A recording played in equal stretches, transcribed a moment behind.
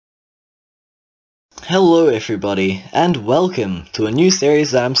Hello everybody, and welcome to a new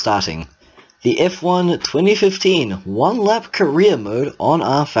series that I'm starting. The F1 2015 one-lap career mode on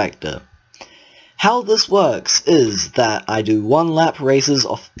Rfactor. How this works is that I do one-lap races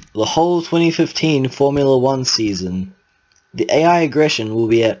of the whole 2015 Formula 1 season. The AI aggression will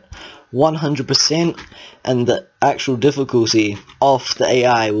be at 100%, and the actual difficulty of the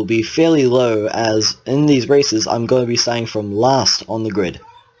AI will be fairly low, as in these races I'm going to be starting from last on the grid.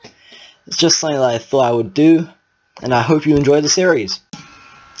 It's just something that I thought I would do, and I hope you enjoy the series.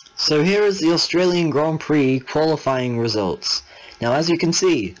 So here is the Australian Grand Prix qualifying results. Now as you can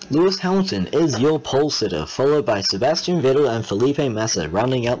see, Lewis Hamilton is your pole sitter, followed by Sebastian Vettel and Felipe Massa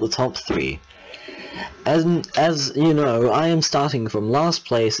rounding out the top three. As you know, I am starting from last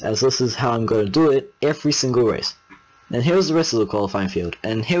place, as this is how I'm going to do it every single race. And here's the rest of the qualifying field,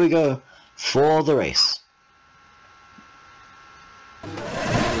 and here we go for the race.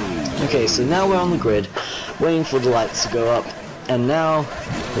 Okay, so now we're on the grid, waiting for the lights to go up, and now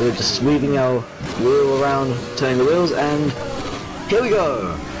we're just weaving our wheel around, turning the wheels, and here we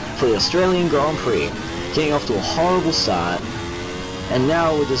go for the Australian Grand Prix. Getting off to a horrible start, and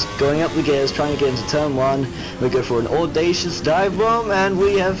now we're just going up the gears, trying to get into turn 1. We go for an audacious dive bomb, and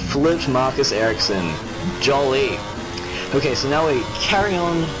we have flipped Marcus Ericsson. Jolly! Okay, so now we carry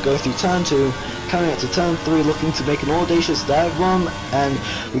on, go through turn 2, coming up to turn 3, looking to make an audacious dive bomb, and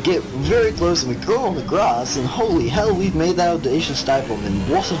we get very close and we go on the grass, and holy hell, we've made that audacious dive bomb, and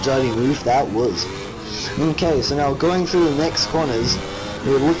what a dirty move that was. Okay, so now going through the next corners,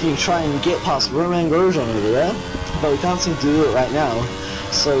 we're looking to try and get past Romain Grosjean over there, but we can't seem to do it right now,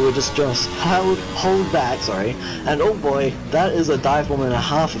 so we're just hold back, and oh boy, that is a dive bomb and a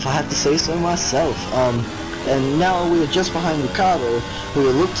half, if I have to say so myself. And now we're just behind Ricciardo, who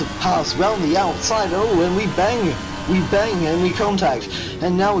will look to pass round the outside. Oh, and we bang and we contact,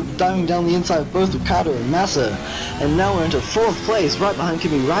 and now we're diving down the inside of both Ricciardo and Massa, and now we're into 4th place, right behind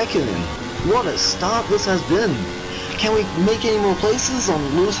Kimi Raikkonen. What a start this has been! Can we make any more places on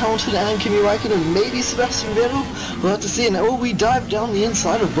Lewis Hamilton and Kimi Raikkonen, maybe Sebastian Vettel? We'll have to see. And oh, we dive down the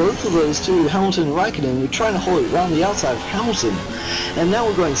inside of both of those two, Hamilton and Raikkonen. We're trying to hold it around the outside of Hamilton. And now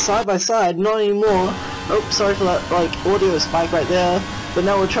we're going side by side, not anymore. Oh, sorry for that, audio spike right there. But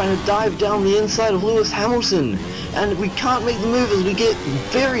now we're trying to dive down the inside of Lewis Hamilton. And we can't make the move as we get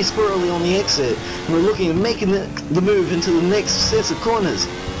very squirrely on the exit. And we're looking at making the move into the next set of corners.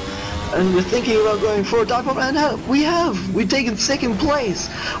 And we're thinking about going for a dive bomb, and we've taken 2nd place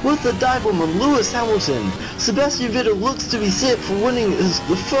with the dive bomb on Lewis Hamilton. Sebastian Vettel looks to be set for winning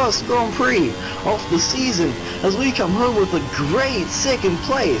the first Grand Prix of the season, as we come home with a great 2nd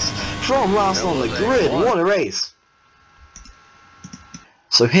place from last on the grid. What a race!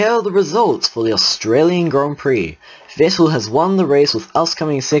 So here are the results for the Australian Grand Prix. Vettel has won the race, with us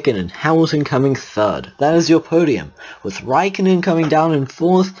coming 2nd and Hamilton coming 3rd. That is your podium, with Raikkonen coming down in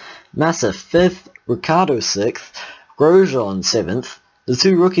 4th, Massa 5th, Ricciardo 6th, Grosjean 7th, the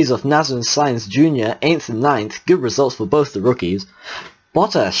two rookies of Nasser and Sainz Jr. 8th and 9th, good results for both the rookies.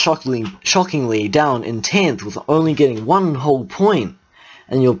 Bottas shockingly down in 10th with only getting 1 whole point.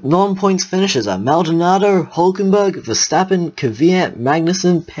 And your non-points finishers are Maldonado, Hulkenberg, Verstappen, Kvyat,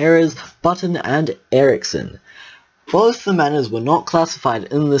 Magnussen, Perez, Button and Ericsson. Both the Manners were not classified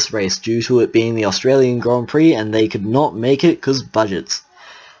in this race due to it being the Australian Grand Prix, and they could not make it because budgets.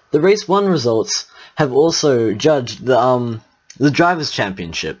 The race 1 results have also judged the Drivers'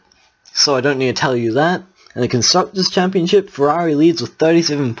 Championship, so I don't need to tell you that. And the Constructors' Championship, Ferrari leads with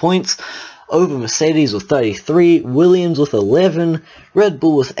 37 points, over Mercedes with 33, Williams with 11, Red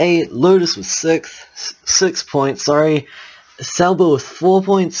Bull with 8, Lotus with 6 points, Sauber with 4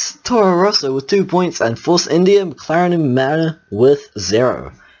 points, Toro Rosso with 2 points, and Force India, McLaren and Manor with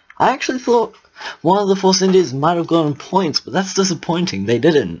 0. I actually thought one of the Force Indias might have gotten points, but that's disappointing, they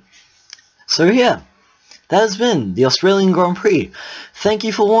didn't. So yeah, that has been the Australian Grand Prix. Thank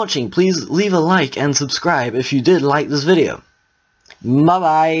you for watching. Please leave a like and subscribe if you did like this video. Bye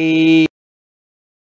bye!